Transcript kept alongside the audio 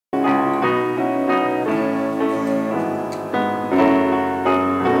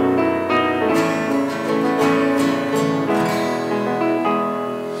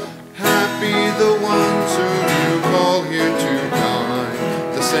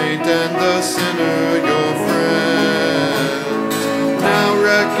saint and the sinner your friend, now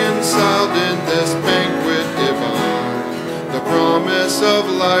reconciled in this banquet divine, the promise of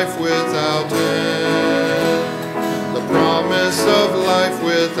life without end, the promise of life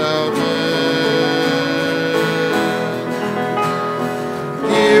without end.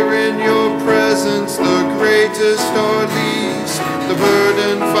 Here in your presence the greatest are least, the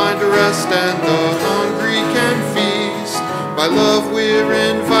burdened find rest and the hungry can feast. By love we're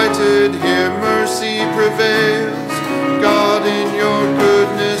invited, here mercy prevails. God, in your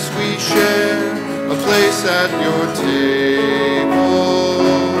goodness we share a place at your table,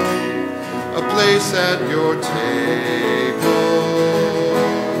 a place at your table.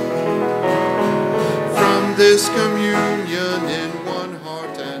 From this communion in one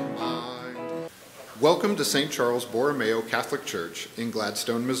heart and mind. Welcome to St. Charles Borromeo Catholic Church in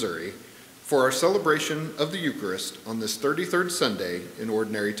Gladstone, Missouri, for our celebration of the Eucharist on this 33rd Sunday in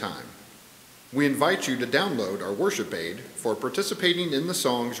Ordinary Time. We invite you to download our worship aid for participating in the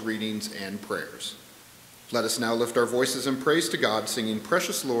songs, readings, and prayers. Let us now lift our voices in praise to God, singing,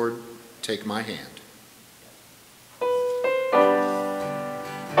 "Precious Lord, Take My Hand."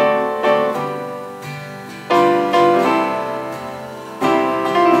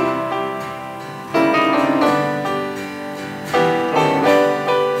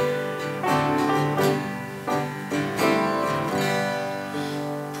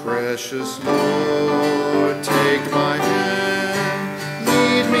 Precious Lord, take my hand,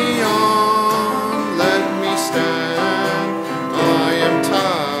 lead me on, let me stand. I am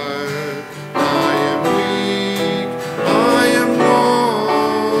tired, I am weak, I am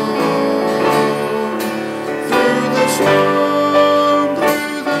worn. Through the storm,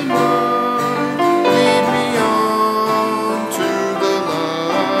 through the night, lead me on to the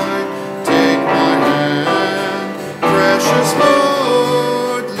light. Take my hand, precious Lord.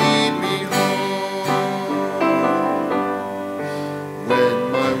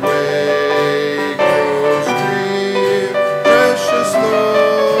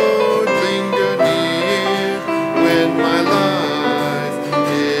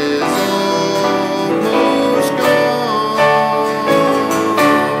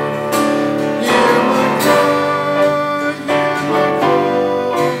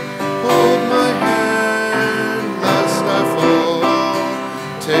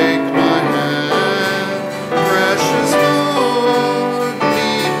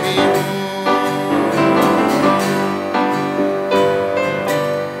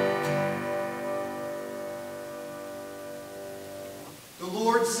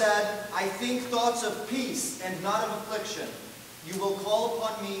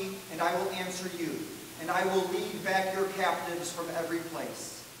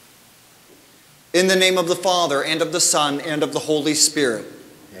 In the name of the Father, and of the Son, and of the Holy Spirit.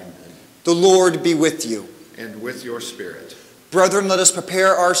 Amen. The Lord be with you. And with your spirit. Brethren, let us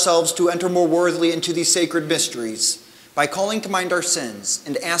prepare ourselves to enter more worthily into these sacred mysteries by calling to mind our sins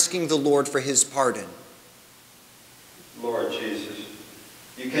and asking the Lord for his pardon. Lord Jesus,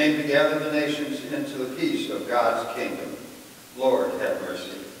 you came to gather the nations into the peace of God's kingdom. Lord, have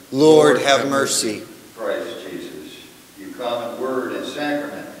mercy. Lord, have mercy. Christ Jesus, you come in word and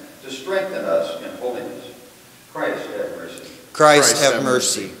sacrament to strengthen us in holiness. Christ, have mercy. Christ, have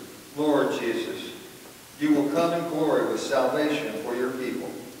mercy. Lord Jesus, you will come in glory with salvation for your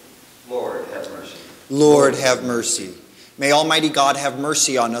people. Lord, have mercy. Lord, have mercy. May Almighty God have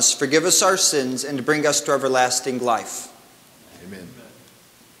mercy on us, forgive us our sins, and bring us to everlasting life. Amen.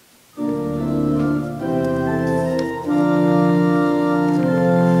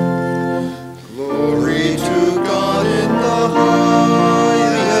 Glory to God in the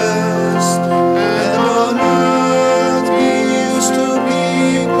highest, and on earth peace to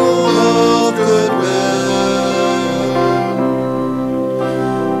people of good will.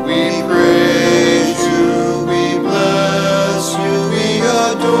 We praise you, we bless you, we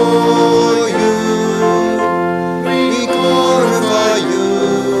adore you, we glorify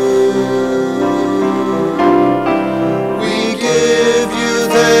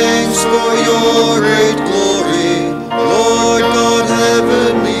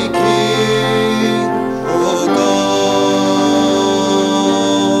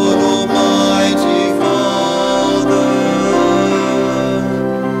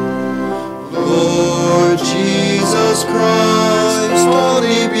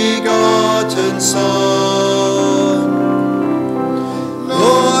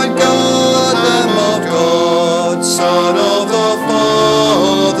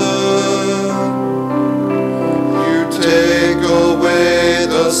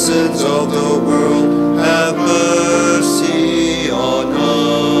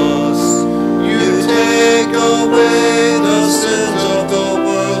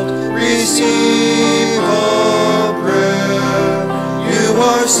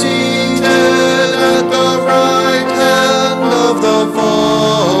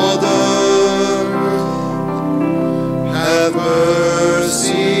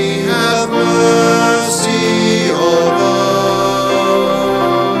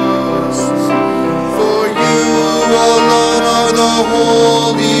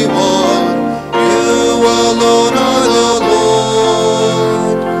Holy One. You alone are the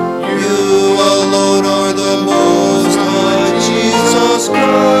Lord. You alone are the Most High, Jesus Christ.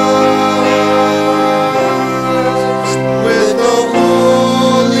 With the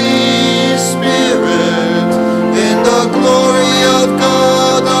Holy Spirit, in the glory of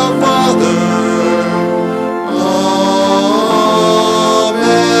God the Father.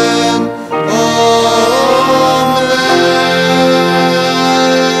 Amen. Amen.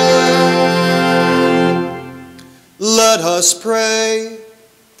 Let us pray.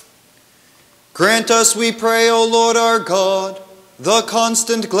 Grant us, we pray, O Lord our God, the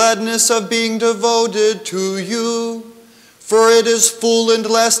constant gladness of being devoted to you. For it is full and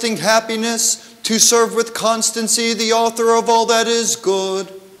lasting happiness to serve with constancy the author of all that is good.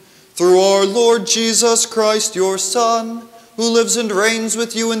 Through our Lord Jesus Christ, your Son, who lives and reigns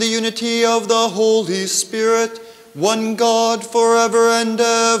with you in the unity of the Holy Spirit, one God, forever and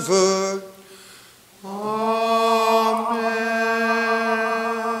ever. Amen.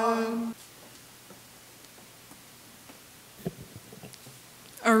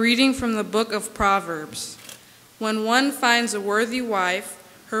 A reading from the book of Proverbs. When one finds a worthy wife,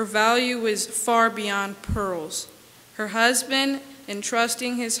 her value is far beyond pearls. Her husband,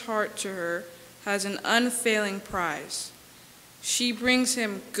 entrusting his heart to her, has an unfailing prize. She brings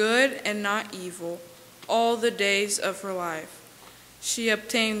him good and not evil all the days of her life. She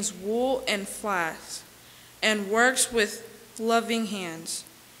obtains wool and flax and works with loving hands.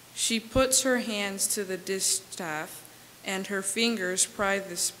 She puts her hands to the distaff and her fingers ply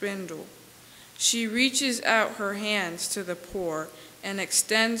the spindle. She reaches out her hands to the poor and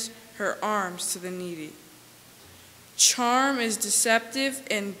extends her arms to the needy. Charm is deceptive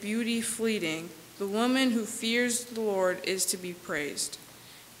and beauty fleeting. The woman who fears the Lord is to be praised.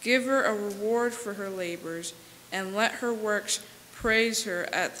 Give her a reward for her labors, and let her works praise her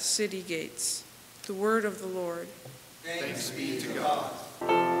at the city gates. The word of the Lord. Thanks be to God.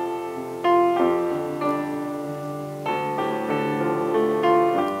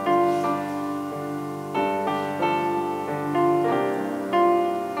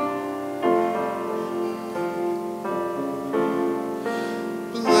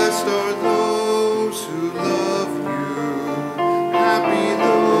 Blessed are those who love you. Happy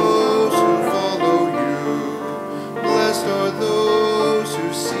those who follow you. Blessed are those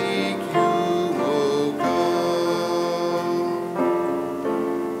who seek you, O God.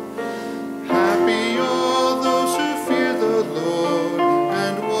 Happy all those who fear the Lord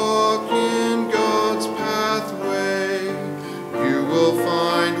and walk in God's pathway. You will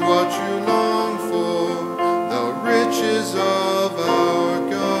find what you long for, the riches of our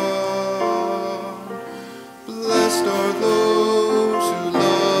God. Blessed are those who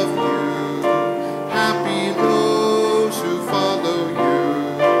love you. Happy those who follow you.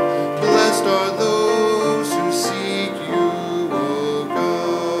 Blessed are those who seek you, O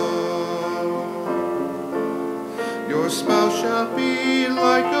God. Your spouse shall be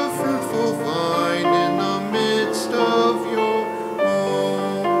like a fruitful vine in the midst of your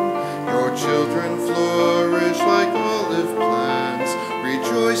home. Your children flourish like olive plants,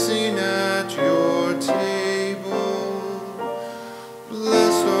 rejoicing at your table.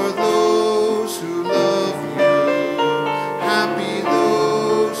 Blessed are those who love you. Happy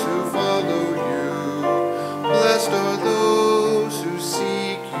those who follow you. Blessed are those who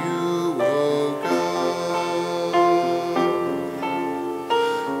seek you, O God.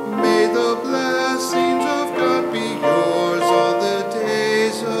 May the blessings of God be yours all the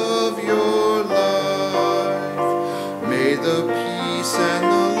days of your life. May the peace and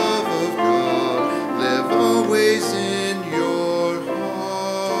the love of God live always in your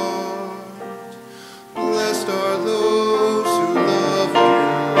heart. Blessed are those who love you.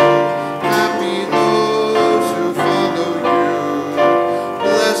 Happy those who follow you.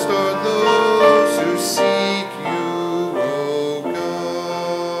 Blessed are those who seek you, O God.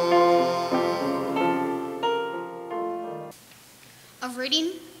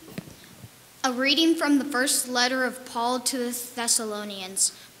 A reading from the first letter of Paul to the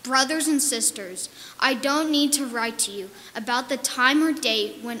Thessalonians. Brothers and sisters, I don't need to write to you about the time or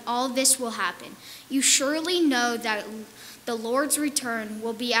date when all this will happen. You surely know that the Lord's return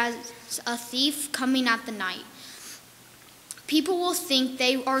will be as a thief coming at the night. People will think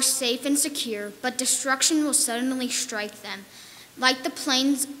they are safe and secure, but destruction will suddenly strike them, like the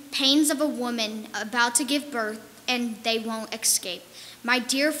pains of a woman about to give birth, and they won't escape. My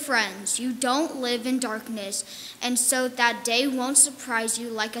dear friends, you don't live in darkness, and so that day won't surprise you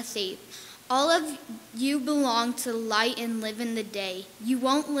like a thief. All of you belong to the light and live in the day. You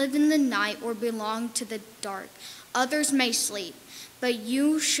won't live in the night or belong to the dark. Others may sleep, but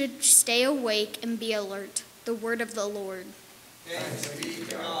you should stay awake and be alert. The word of the Lord. Thanks be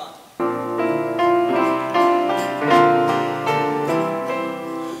to God.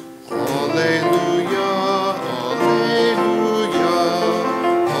 Alleluia, alleluia,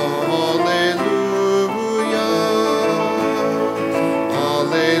 alleluia,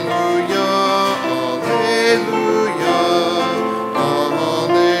 alleluia, alleluia,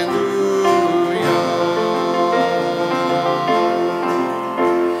 alleluia.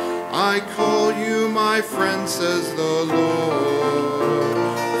 I call you my friend, says the Lord,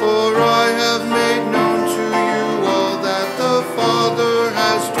 for I have made known to you all that the Father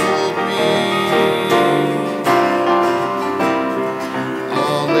has told me.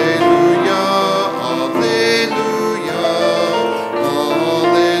 Alleluia, alleluia,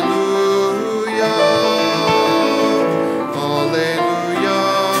 alleluia, alleluia, alleluia,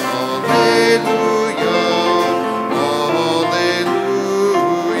 alleluia.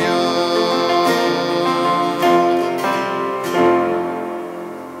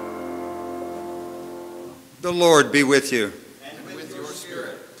 The Lord be with you. And with your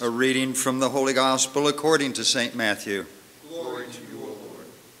spirit. A reading from the Holy Gospel according to St. Matthew. Glory to you, O Lord.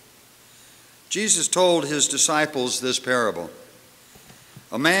 Jesus told his disciples this parable.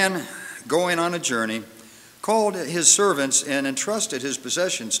 A man going on a journey called his servants and entrusted his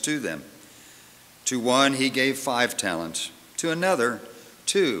possessions to them. To one he gave 5 talents, to another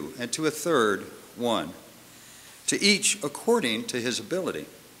 2, and to a third 1, to each according to his ability.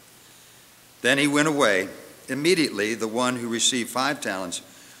 Then he went away. Immediately the one who received 5 talents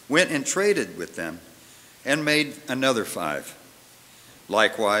went and traded with them and made another 5.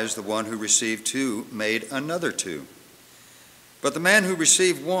 Likewise, the one who received 2 made another 2. But the man who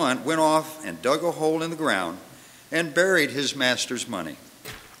received 1 went off and dug a hole in the ground and buried his master's money.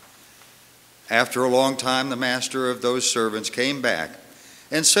 After a long time, the master of those servants came back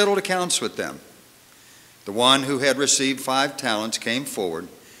and settled accounts with them. The one who had received 5 talents came forward,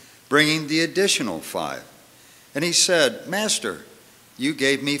 bringing the additional 5. And he said, Master, you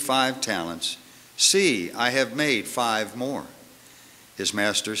gave me 5 talents. See, I have made 5 more. His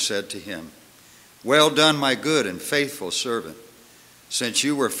master said to him, Well done, my good and faithful servant. Since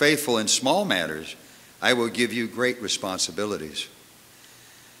you were faithful in small matters, I will give you great responsibilities.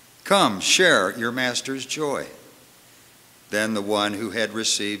 Come, share your master's joy. Then the one who had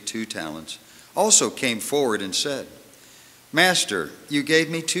received 2 talents also came forward and said, Master, you gave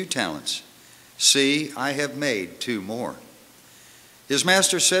me 2 talents. See, I have made 2 more. His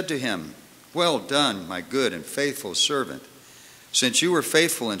master said to him, Well done, my good and faithful servant. Since you were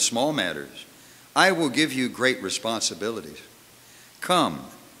faithful in small matters, I will give you great responsibilities. Come,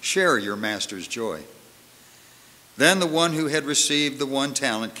 share your master's joy. Then the one who had received the 1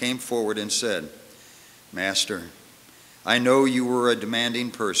 talent came forward and said, Master, I know you were a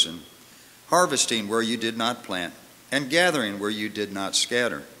demanding person, harvesting where you did not plant, and gathering where you did not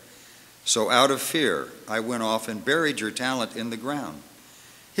scatter. So out of fear, I went off and buried your talent in the ground.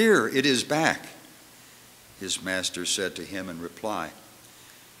 Here it is back. His master said to him in reply,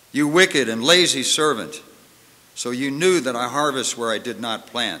 You wicked and lazy servant, so you knew that I harvest where I did not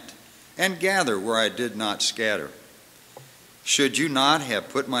plant, and gather where I did not scatter. Should you not have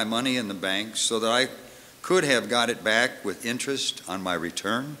put my money in the bank so that I could have got it back with interest on my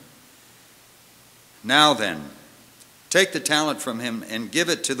return? Now then, take the talent from him and give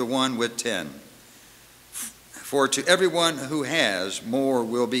it to the one with 10. For to everyone who has, more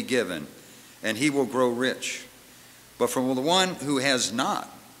will be given, and he will grow rich. But from the one who has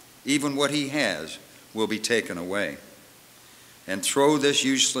not, even what he has will be taken away. And throw this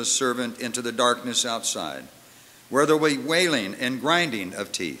useless servant into the darkness outside, where there will be wailing and grinding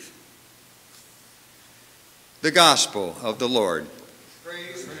of teeth. The Gospel of the Lord.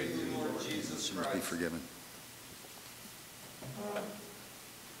 Praise to you, Lord Jesus Christ. Be forgiven.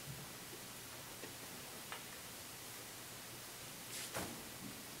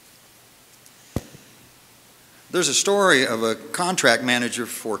 There's a story of a contract manager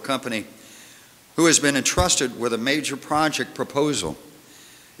for a company who has been entrusted with a major project proposal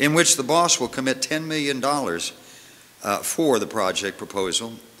in which the boss will commit $10 million for the project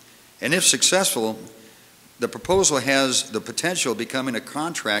proposal. And if successful, the proposal has the potential of becoming a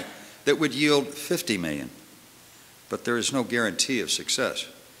contract that would yield $50 million. But there is no guarantee of success,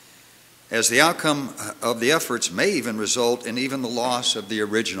 as the outcome of the efforts may even result in even the loss of the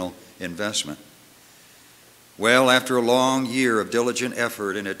original investment. Well, after a long year of diligent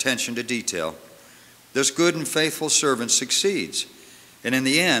effort and attention to detail, this good and faithful servant succeeds, and in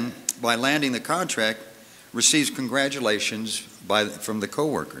the end, by landing the contract, receives congratulations from the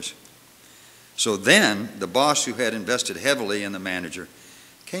co-workers. So then the boss, who had invested heavily in the manager,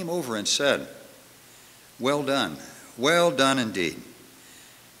 came over and said, well done indeed.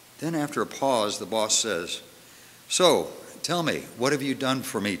 Then after a pause, the boss says, so tell me, what have you done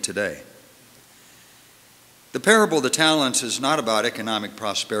for me today? The parable of the talents is not about economic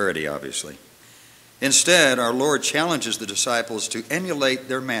prosperity, obviously. Instead, our Lord challenges the disciples to emulate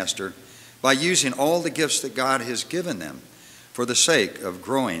their master by using all the gifts that God has given them for the sake of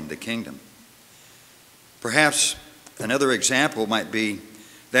growing the kingdom. Perhaps another example might be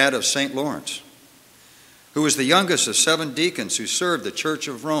that of St. Lawrence, who was the youngest of 7 deacons who served the Church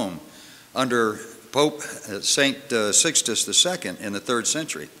of Rome under Pope St. Sixtus II in the 3rd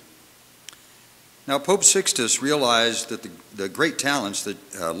century. Now, Pope Sixtus realized that the great talents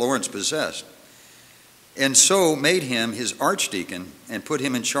that Lawrence possessed, and so made him his archdeacon and put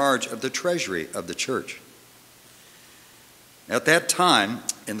him in charge of the treasury of the church. At that time,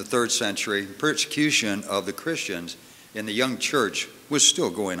 in the 3rd century, persecution of the Christians in the young church was still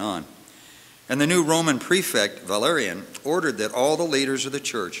going on. And the new Roman prefect, Valerian, ordered that all the leaders of the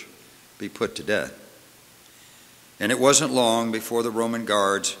church be put to death. And it wasn't long before the Roman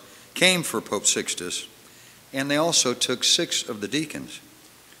guards came for Pope Sixtus, and they also took 6 of the deacons,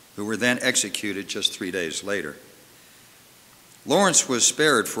 who were then executed just 3 days later. Lawrence was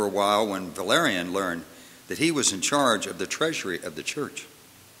spared for a while when Valerian learned that he was in charge of the treasury of the church.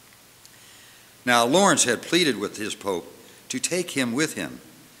 Now, Lawrence had pleaded with his pope to take him with him,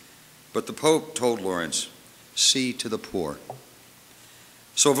 but the pope told Lawrence, see to the poor.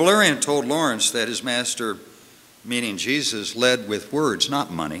 So Valerian told Lawrence that his master, meaning Jesus, led with words,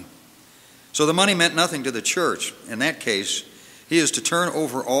 not money. So the money meant nothing to the church. In that case, he is to turn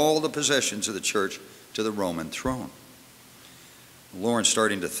over all the possessions of the church to the Roman throne. Lawrence,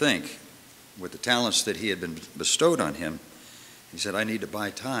 starting to think, with the talents that he had been bestowed on him, he said, I need to buy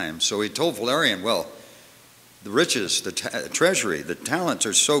time. So he told Valerian, well, the riches, the treasury, the talents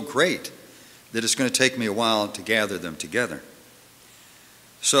are so great that it's going to take me a while to gather them together.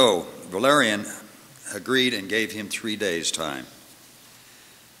 So Valerian agreed and gave him 3 days' time.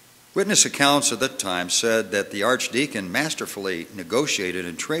 Witness accounts at that time said that the archdeacon masterfully negotiated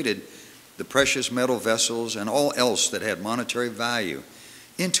and traded the precious metal vessels and all else that had monetary value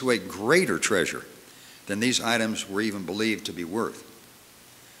into a greater treasure than these items were even believed to be worth.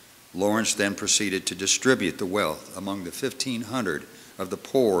 Lawrence then proceeded to distribute the wealth among the 1,500 of the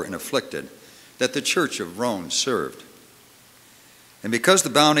poor and afflicted that the Church of Rome served. And because the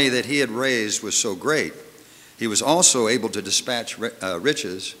bounty that he had raised was so great, he was also able to dispatch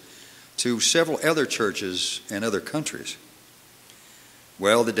riches to several other churches and other countries.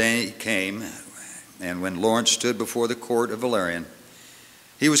 Well, the day came, and when Lawrence stood before the court of Valerian,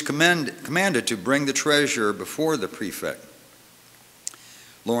 he was commanded to bring the treasure before the prefect.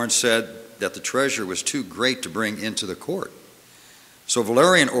 Lawrence said that the treasure was too great to bring into the court. So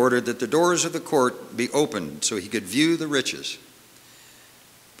Valerian ordered that the doors of the court be opened so he could view the riches.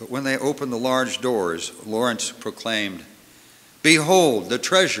 But when they opened the large doors, Lawrence proclaimed, behold, the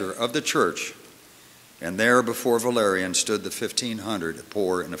treasure of the church. And there before Valerian stood the 1,500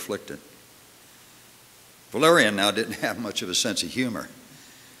 poor and afflicted. Valerian now didn't have much of a sense of humor.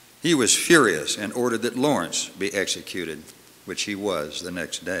 He was furious and ordered that Lawrence be executed, which he was the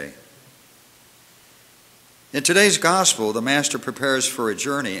next day. In today's gospel, the master prepares for a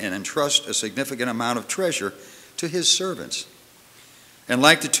journey and entrusts a significant amount of treasure to his servants. And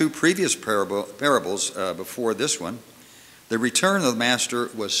like the 2 previous parables before this one, the return of the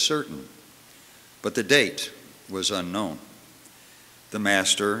master was certain, but the date was unknown. The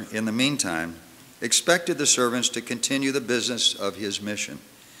master, in the meantime, expected the servants to continue the business of his mission,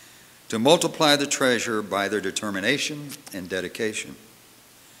 to multiply the treasure by their determination and dedication.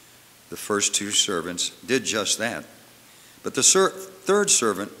 The first 2 servants did just that, but the 3rd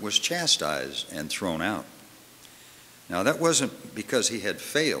servant was chastised and thrown out. Now, that wasn't because he had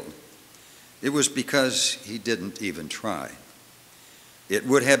failed. It was because he didn't even try. It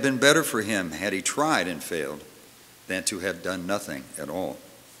would have been better for him had he tried and failed than to have done nothing at all.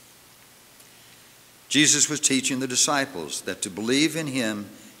 Jesus was teaching the disciples that to believe in him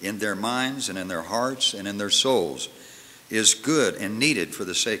in their minds and in their hearts and in their souls is good and needed for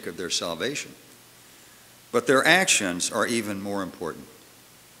the sake of their salvation. But their actions are even more important.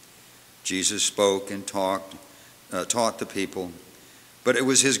 Jesus spoke and taught the people, but it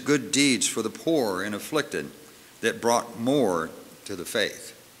was his good deeds for the poor and afflicted that brought more to the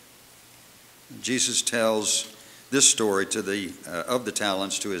faith. Jesus tells this story of the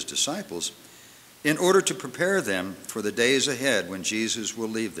talents to his disciples in order to prepare them for the days ahead when Jesus will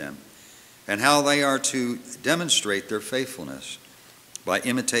leave them, and how they are to demonstrate their faithfulness by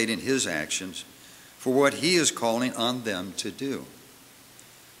imitating his actions for what he is calling on them to do,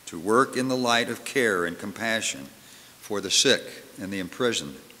 to work in the light of care and compassion for the sick and the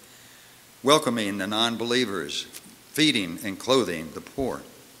imprisoned, welcoming the non-believers, feeding and clothing the poor.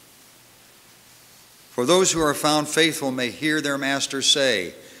 For those who are found faithful may hear their master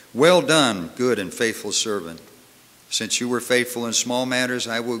say, "Well done, good and faithful servant. Since you were faithful in small matters,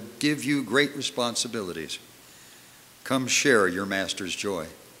 I will give you great responsibilities. Come share your master's joy."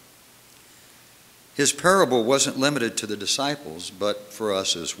 His parable wasn't limited to the disciples, but for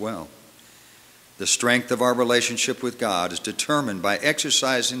us as well. The strength of our relationship with God is determined by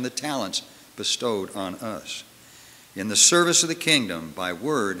exercising the talents bestowed on us in the service of the kingdom by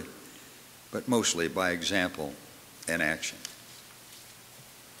word, but mostly by example and action.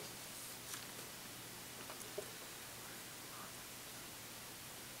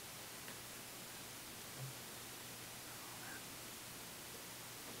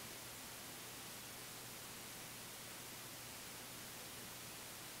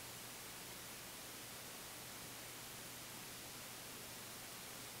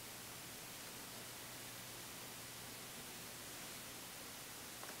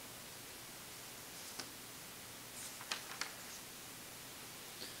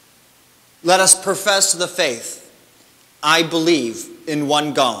 Let us profess the faith. I believe in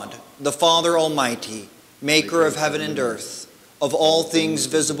one God, the Father Almighty, maker of heaven and earth, of all things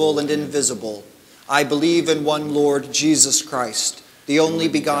visible and invisible. I believe in one Lord Jesus Christ, the only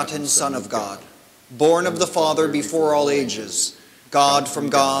begotten Son of God, born of the Father before all ages, God from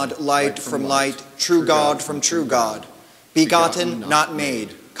God, light from light, true God from true God, begotten, not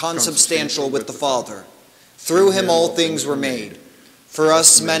made, consubstantial with the Father. Through him all things were made. For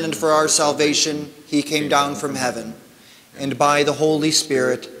us men and for our salvation, he came down from heaven, and by the Holy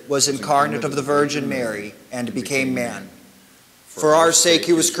Spirit was incarnate of the Virgin Mary, and became man. For our sake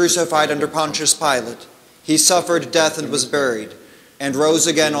he was crucified under Pontius Pilate. He suffered death and was buried, and rose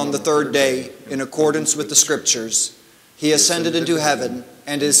again on the third day, in accordance with the Scriptures. He ascended into heaven,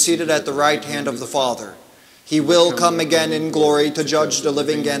 and is seated at the right hand of the Father. He will come again in glory to judge the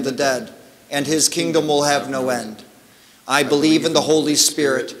living and the dead, and his kingdom will have no end. I believe in the Holy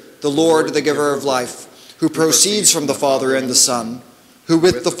Spirit, the Lord, the giver of life, who proceeds from the Father and the Son, who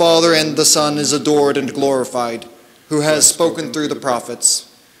with the Father and the Son is adored and glorified, who has spoken through the prophets.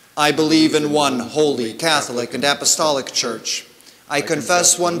 I believe in one holy, Catholic, and apostolic church. I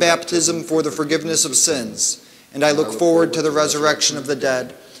confess one baptism for the forgiveness of sins, and I look forward to the resurrection of the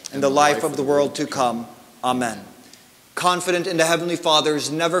dead and the life of the world to come. Amen. Confident in the Heavenly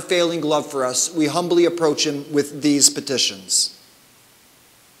Father's never-failing love for us, we humbly approach him with these petitions.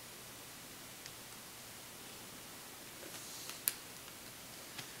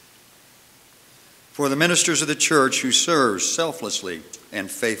 For the ministers of the church who serve selflessly and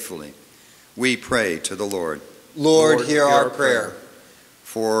faithfully, we pray to the Lord. Lord, hear our prayer.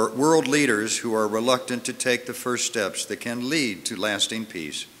 For world leaders who are reluctant to take the first steps that can lead to lasting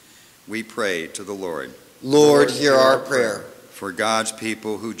peace, we pray to the Lord. Lord, hear our prayer. For God's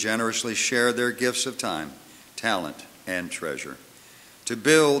people who generously share their gifts of time, talent, and treasure, to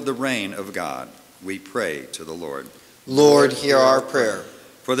build the reign of God, we pray to the Lord. Lord, hear our prayer.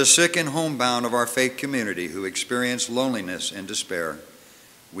 For the sick and homebound of our faith community who experience loneliness and despair,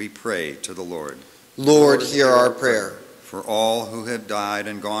 we pray to the Lord. Lord, hear our prayer. For all who have died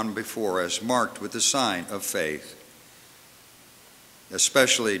and gone before us, marked with the sign of faith,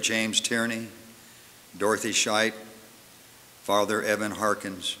 especially James Tierney, Dorothy Scheit, Father Evan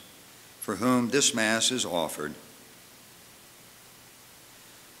Harkins, for whom this Mass is offered,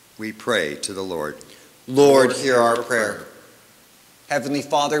 we pray to the Lord. Lord, hear our prayer. Heavenly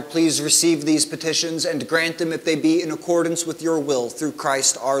Father, please receive these petitions and grant them if they be in accordance with your will, through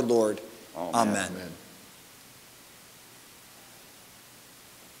Christ our Lord. Amen. Amen.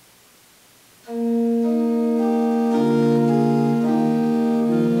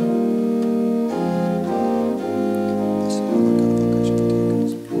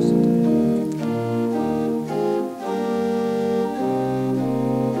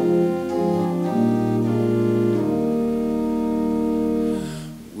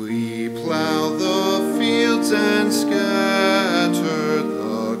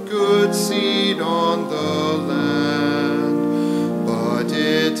 But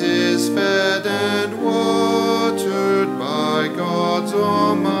it is fed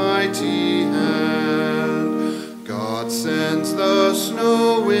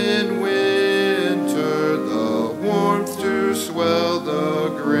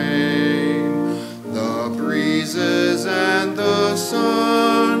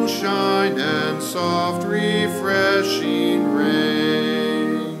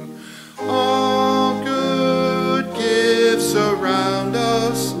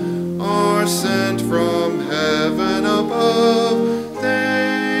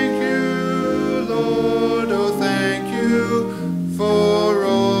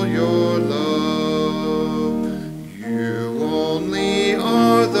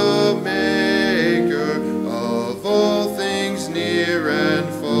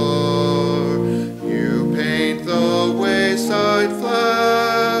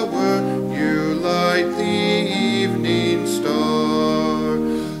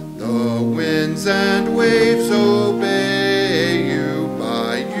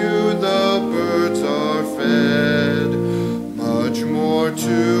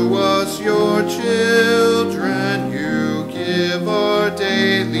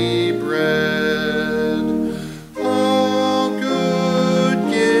daily bread. All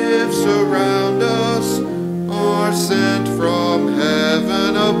good gifts around us are sent from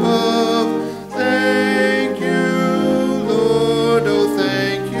heaven above. Thank you, Lord, oh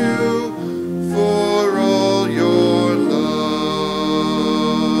thank you for all your love.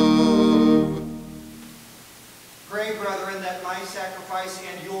 Pray, brethren, that my sacrifice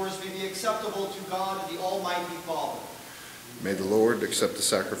and yours may be acceptable to God, the Almighty Father. May the Lord accept the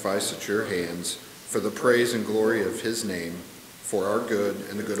sacrifice at your hands for the praise and glory of his name, for our good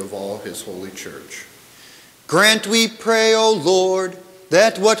and the good of all his holy church. Grant, we pray, O Lord,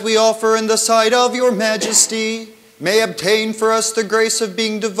 that what we offer in the sight of your majesty may obtain for us the grace of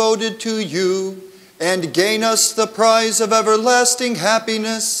being devoted to you, and gain us the prize of everlasting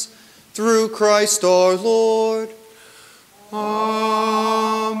happiness, through Christ our Lord.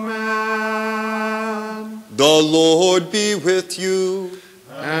 Amen. The Lord be with you.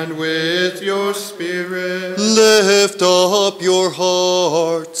 And with your spirit, Lift up your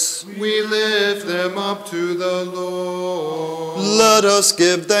hearts. we lift them up to the Lord. Let us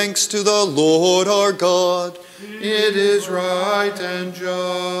give thanks to the Lord our God. It is right and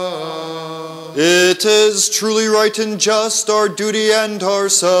just. It is truly right and just, our duty and our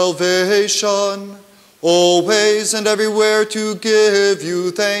salvation, always and everywhere to give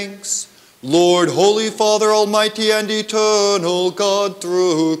you thanks, Lord, Holy Father, Almighty and eternal God,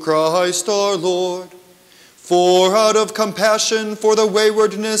 through Christ our Lord. For out of compassion for the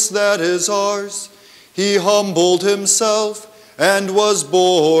waywardness that is ours, he humbled himself and was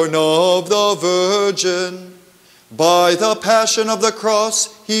born of the Virgin. By the passion of the cross,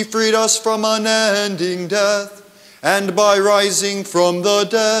 he freed us from unending death, and by rising from the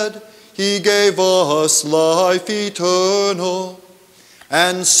dead, he gave us life eternal.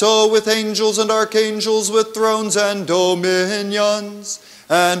 And so with angels and archangels, with thrones and dominions,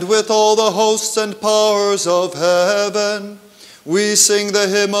 and with all the hosts and powers of heaven, we sing the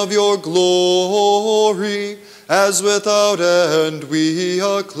hymn of your glory, as without end we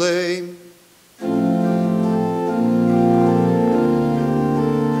acclaim.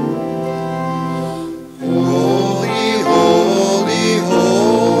 Holy, holy,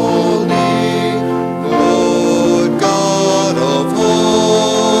 holy, Lord God of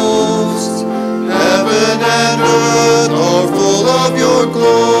hosts, heaven and earth are full of your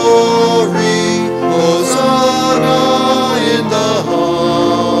glory. Hosanna in the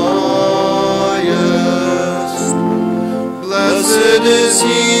highest. Blessed is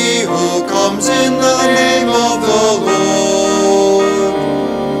he who comes in the name of the Lord.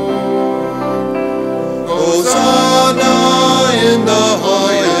 Hosanna in the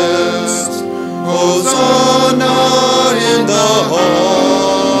highest. Hosanna in the highest.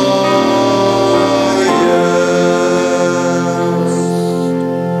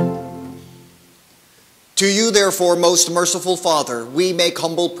 To you, therefore, most merciful Father, we make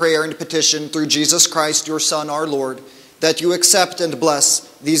humble prayer and petition through Jesus Christ, your Son, our Lord, that you accept and bless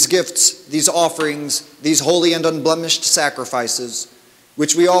these gifts, these offerings, these holy and unblemished sacrifices,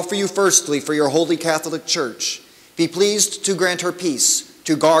 which we offer you firstly for your holy Catholic Church. Be pleased to grant her peace,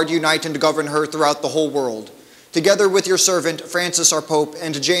 to guard, unite, and govern her throughout the whole world, together with your servant Francis our Pope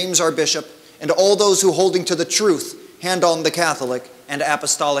and James our Bishop, and all those who, holding to the truth, hand on the Catholic and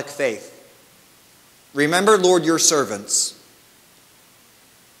apostolic faith. Remember, Lord, your servants,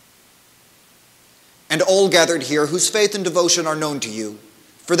 and all gathered here whose faith and devotion are known to you.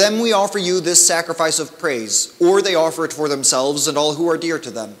 For them we offer you this sacrifice of praise, or they offer it for themselves and all who are dear to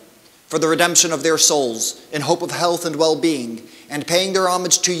them, for the redemption of their souls, in hope of health and well-being, and paying their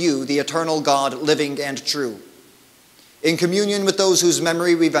homage to you, the eternal God, living and true. In communion with those whose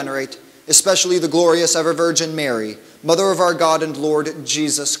memory we venerate, especially the glorious ever-Virgin Mary, Mother of our God and Lord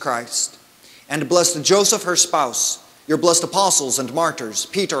Jesus Christ, and blessed Joseph, her spouse, your blessed apostles and martyrs,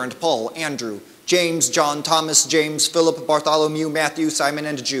 Peter and Paul, Andrew, James, John, Thomas, James, Philip, Bartholomew, Matthew, Simon,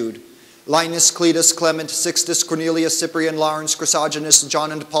 and Jude, Linus, Cletus, Clement, Sixtus, Cornelius, Cyprian, Lawrence, Chrysogonus,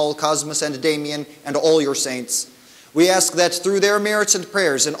 John and Paul, Cosmas, and Damian, and all your saints. We ask that through their merits and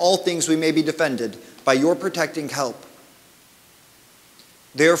prayers in all things we may be defended by your protecting help.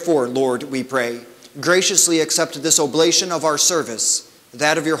 Therefore, Lord, we pray, graciously accept this oblation of our service,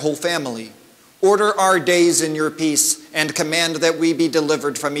 that of your whole family. Order our days in your peace, and command that we be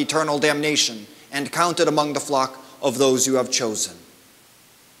delivered from eternal damnation, and counted among the flock of those you have chosen.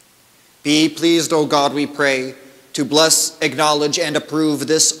 Be pleased, O God, we pray, to bless, acknowledge, and approve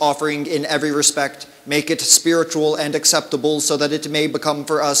this offering in every respect. Make it spiritual and acceptable, so that it may become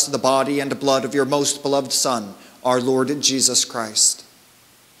for us the body and blood of your most beloved Son, our Lord Jesus Christ.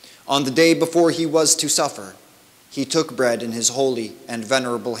 On the day before he was to suffer, he took bread in his holy and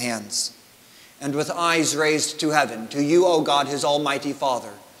venerable hands. And with eyes raised to heaven, to you, O God, his almighty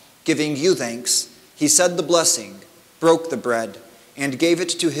Father, giving you thanks, he said the blessing, broke the bread, and gave it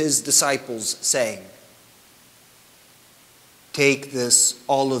to his disciples, saying, "Take this,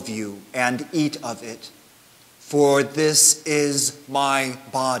 all of you, and eat of it, for this is my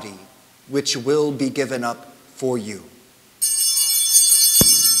body, which will be given up for you."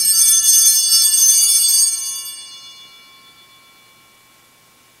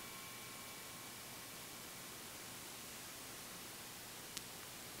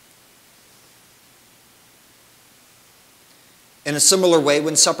 In a similar way,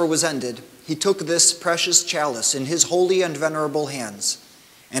 when supper was ended, he took this precious chalice in his holy and venerable hands,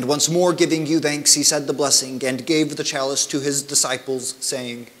 and once more giving you thanks, he said the blessing, and gave the chalice to his disciples,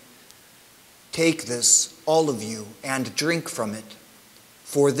 saying, "Take this, all of you, and drink from it,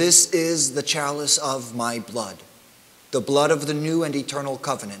 for this is the chalice of my blood, the blood of the new and eternal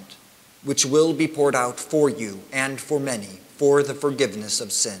covenant, which will be poured out for you and for many for the forgiveness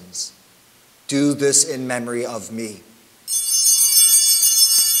of sins. Do this in memory of me."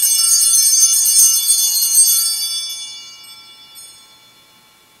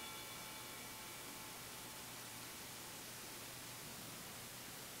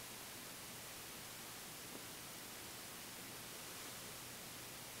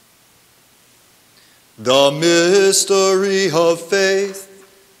 The mystery of faith.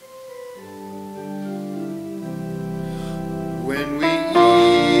 When we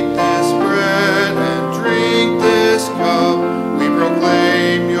eat this bread and drink this cup, we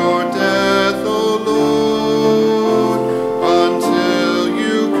proclaim your death, O Lord, until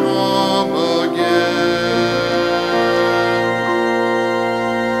you come again.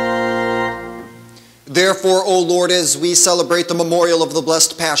 Therefore, O Lord, as we celebrate the memorial of the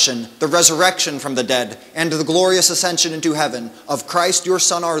blessed Passion, the resurrection from the dead, and the glorious ascension into heaven of Christ your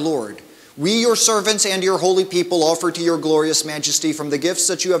Son, our Lord, we, your servants and your holy people, offer to your glorious majesty from the gifts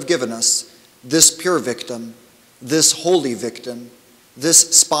that you have given us this pure victim, this holy victim, this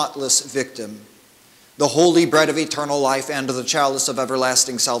spotless victim, the holy bread of eternal life and the chalice of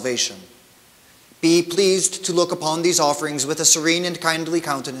everlasting salvation. Be pleased to look upon these offerings with a serene and kindly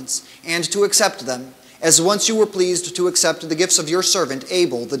countenance, and to accept them, as once you were pleased to accept the gifts of your servant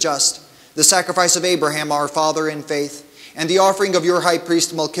Abel the just, the sacrifice of Abraham our father in faith, and the offering of your high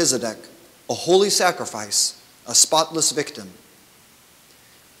priest Melchizedek, a holy sacrifice, a spotless victim.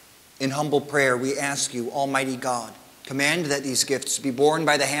 In humble prayer we ask you, Almighty God, command that these gifts be borne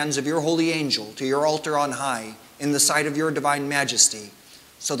by the hands of your holy angel to your altar on high in the sight of your divine majesty,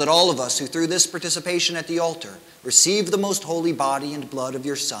 so that all of us who through this participation at the altar receive the most holy body and blood of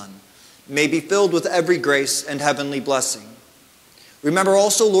your Son may be filled with every grace and heavenly blessing. Remember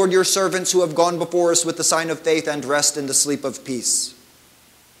also, Lord, your servants who have gone before us with the sign of faith and rest in the sleep of peace.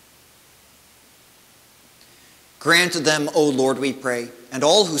 Grant them, O Lord, we pray, and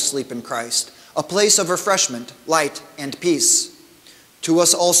all who sleep in Christ, a place of refreshment, light, and peace. To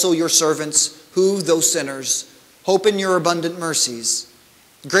us also, your servants, who, though sinners, hope in your abundant mercies,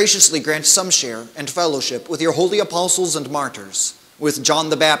 graciously grant some share and fellowship with your holy apostles and martyrs, with John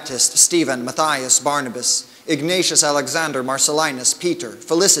the Baptist, Stephen, Matthias, Barnabas, Ignatius, Alexander, Marcellinus, Peter,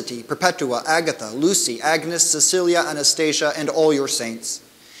 Felicity, Perpetua, Agatha, Lucy, Agnes, Cecilia, Anastasia, and all your saints.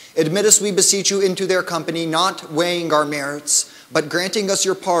 Admit us, we beseech you, into their company, not weighing our merits, but granting us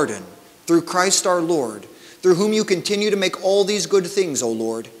your pardon, through Christ our Lord, through whom you continue to make all these good things, O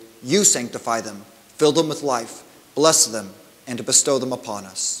Lord. You sanctify them, fill them with life, bless them, and bestow them upon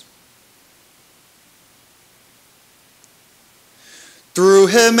us. Through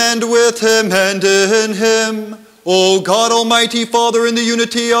him and with him and in him, O God, Almighty Father, in the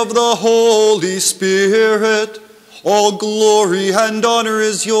unity of the Holy Spirit, all glory and honor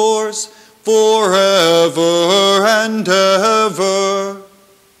is yours forever and ever.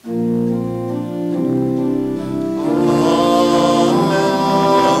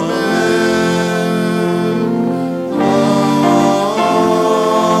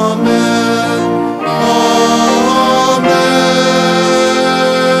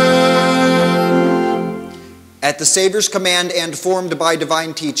 At the Savior's command and formed by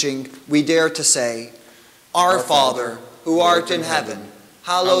divine teaching, we dare to say, Our Father, who art in heaven,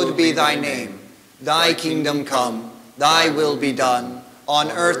 hallowed be thy name. Thy kingdom come, thy will be done, on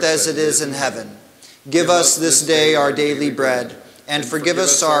earth as it is in heaven. Give us this day our daily bread, and forgive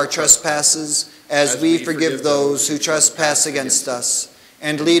us our trespasses, as we forgive those who trespass against us.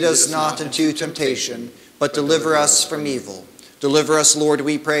 And lead us not into temptation, but deliver us from evil. Deliver us, Lord,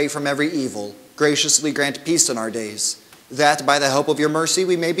 we pray, from every evil. Graciously grant peace in our days, that by the help of your mercy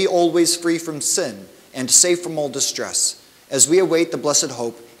we may be always free from sin and safe from all distress, as we await the blessed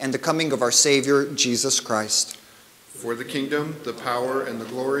hope and the coming of our Savior, Jesus Christ. For the kingdom, the power, and the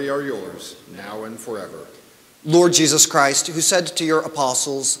glory are yours, now and forever. Lord Jesus Christ, who said to your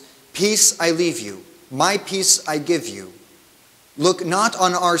apostles, "Peace I leave you, my peace I give you," look not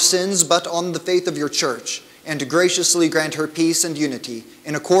on our sins, but on the faith of your church, and graciously grant her peace and unity,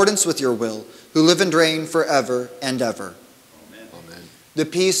 in accordance with your will, who live and reign forever and ever. Amen. Amen. The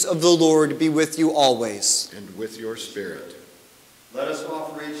peace of the Lord be with you always. And with your spirit. Let us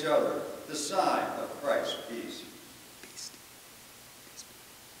offer each other the sign of Christ's peace.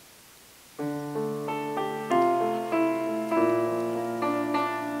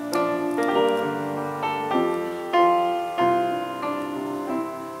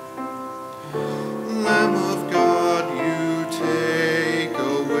 Lamb of God, you take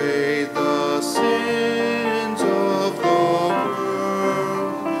away the sins of the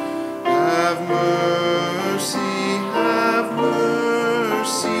world. Have mercy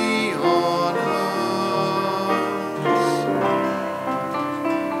on us.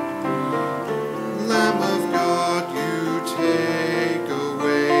 Lamb of God, you take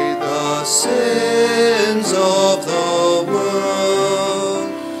away the sins of the world.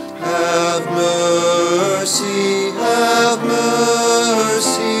 Have mercy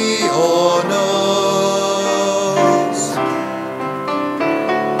on us.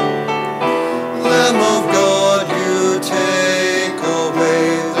 Lamb of God, you take away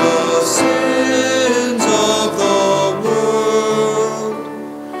the sins of the world.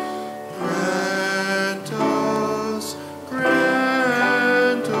 Grant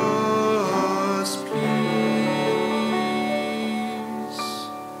us peace.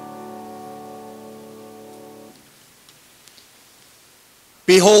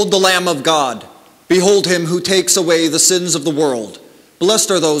 Behold the Lamb of God. Behold him who takes away the sins of the world.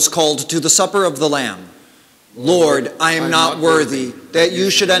 Blessed are those called to the supper of the Lamb. Lord, I am not worthy that you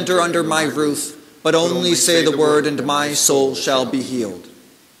should enter under my roof, but only say the word, and my soul shall be healed.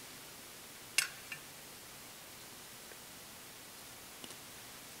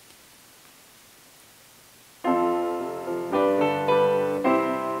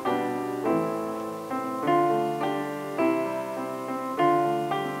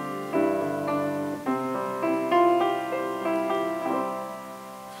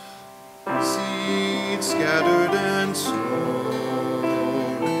 Seed scattered and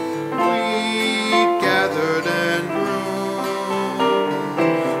sown, wheat gathered and grown,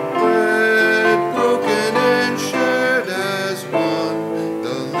 bread broken and shared as one,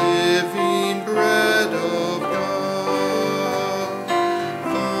 the living bread of God,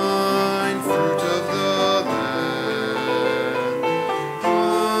 fine fruit of the land,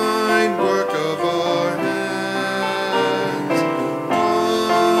 fine work of our hands,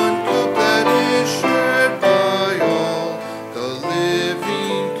 one cup that is shared by all, the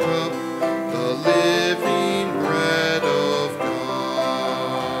living cup, the living bread of God.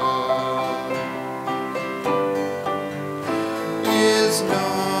 Is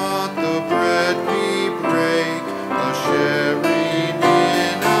not the bread we break a sharing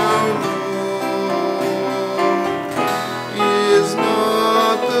in our Lord? Is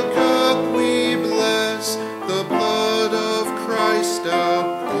not the cup we bless the blood of Christ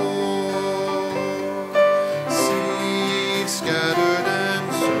outpoured? Seed scattered and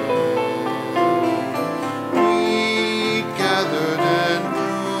sown, wheat gathered and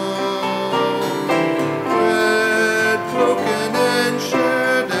grown, bread broken and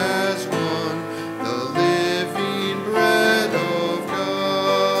shared as one, the living bread of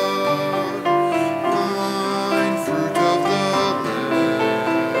God, fine fruit of the land,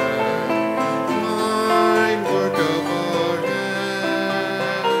 fine work of our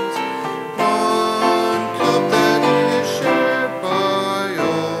hands, one cup that is shared by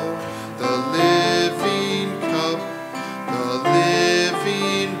all, the living cup, the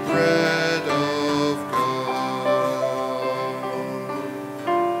living bread of God.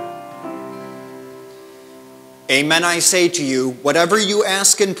 Amen, I say to you, whatever you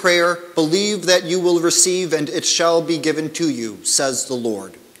ask in prayer, believe that you will receive, and it shall be given to you, says the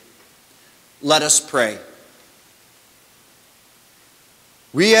Lord. Let us pray.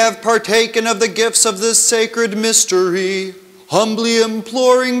 We have partaken of the gifts of this sacred mystery, humbly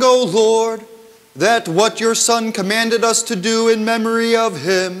imploring, O Lord, that what your Son commanded us to do in memory of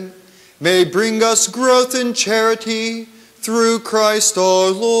him may bring us growth in charity through Christ our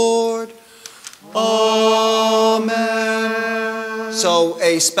Lord. Amen. So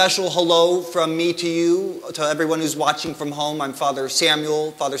a special hello from me to you, to everyone who's watching from home. I'm Father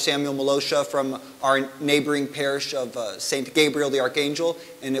Samuel Malosha from our neighboring parish of St. Gabriel the Archangel,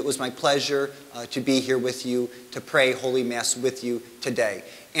 and it was my pleasure to be here with you to pray Holy Mass with you today.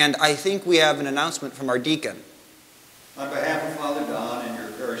 And I think we have an announcement from our deacon. On behalf of Father Don and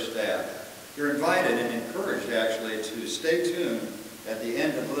your parish staff, you're invited and encouraged, actually, to stay tuned at the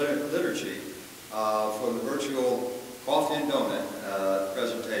end of the liturgy for the virtual coffee and donut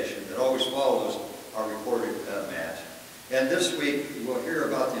presentation that always follows our recorded Mass. And this week, we'll hear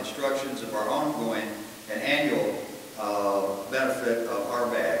about the instructions of our ongoing and annual benefit of our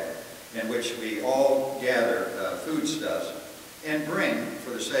bag, in which we all gather foodstuffs and bring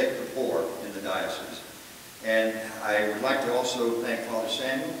for the sake of the poor in the diocese. And I would like to also thank Father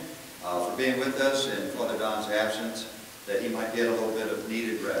Samuel for being with us in Father Don's absence, that he might get a little bit of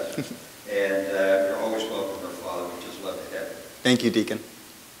needed rest. And you're always welcome, our Father. We just love to have you. Thank you, Deacon.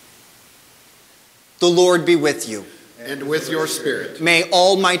 The Lord be with you. And with your spirit. May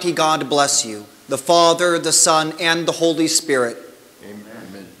Almighty God bless you, the Father, the Son, and the Holy Spirit.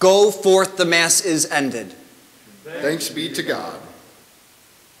 Amen. Go forth, the Mass is ended. Thanks be to God.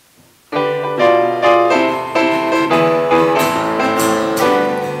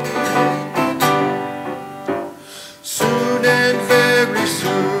 Soon and very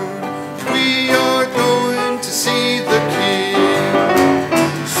soon, we are going to see the King.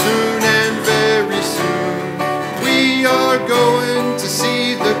 Soon and very soon, we are going to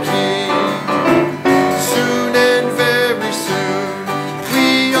see the King. Soon and very soon,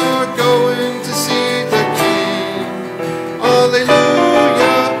 we are going to see the King.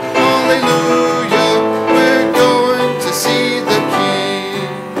 Alleluia, alleluia, we're going to see the King.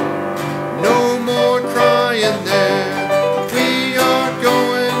 No more crying there, we are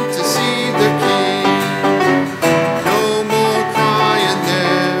going to see the King. No more crying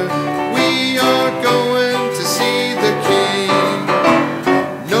there, we are going to see the King.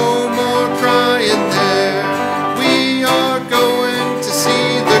 No more crying there, we are going to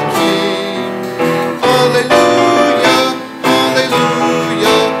see the King. Alleluia,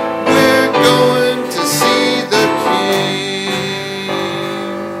 alleluia, we're going to see the King.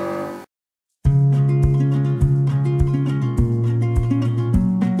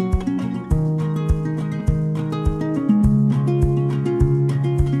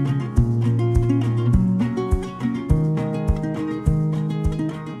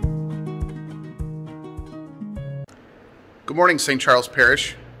 Good morning, St. Charles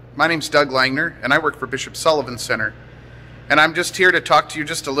Parish. My name's Doug Langner, and I work for Bishop Sullivan Center. And I'm just here to talk to you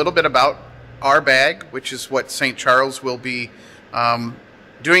just a little bit about our bag, which is what St. Charles will be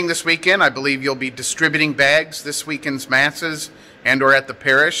doing this weekend. I believe you'll be distributing bags this weekend's Masses and or at the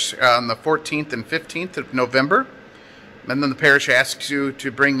parish on the 14th and 15th of November. And then the parish asks you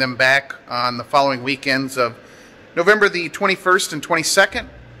to bring them back on the following weekends of November the 21st and 22nd,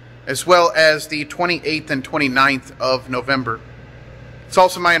 as well as the 28th and 29th of November. It's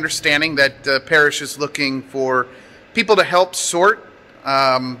also my understanding that the parish is looking for people to help sort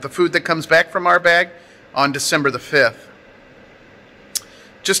the food that comes back from our bag on December the 5th.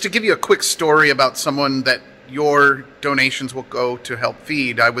 Just to give you a quick story about someone that your donations will go to help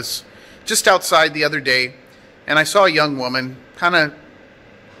feed. I was just outside the other day, and I saw a young woman kind of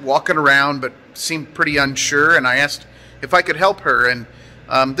walking around but seemed pretty unsure, and I asked if I could help her. And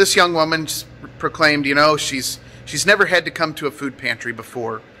this young woman just proclaimed, you know, she's never had to come to a food pantry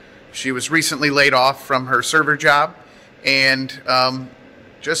before. She was recently laid off from her server job and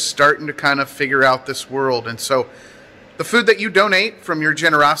just starting to kind of figure out this world. And so the food that you donate from your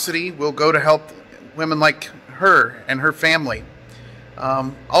generosity will go to help women like her and her family.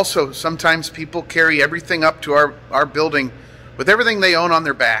 Also, sometimes people carry everything up to our building with everything they own on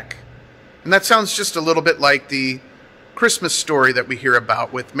their back. And that sounds just a little bit like the Christmas story that we hear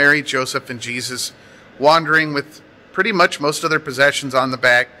about with Mary, Joseph, and Jesus wandering with pretty much most of their possessions on the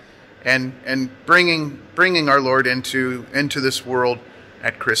back and bringing our Lord into this world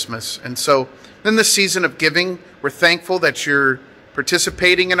at Christmas. And so in this season of giving, we're thankful that you're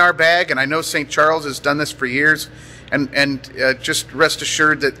participating in our bag, and I know St. Charles has done this for years, and just rest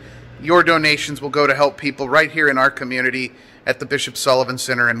assured that your donations will go to help people right here in our community at the Bishop Sullivan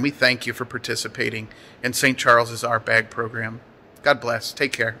Center, and we thank you for participating in St. Charles's Our Bag program. God bless.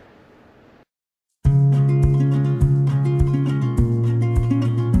 Take care.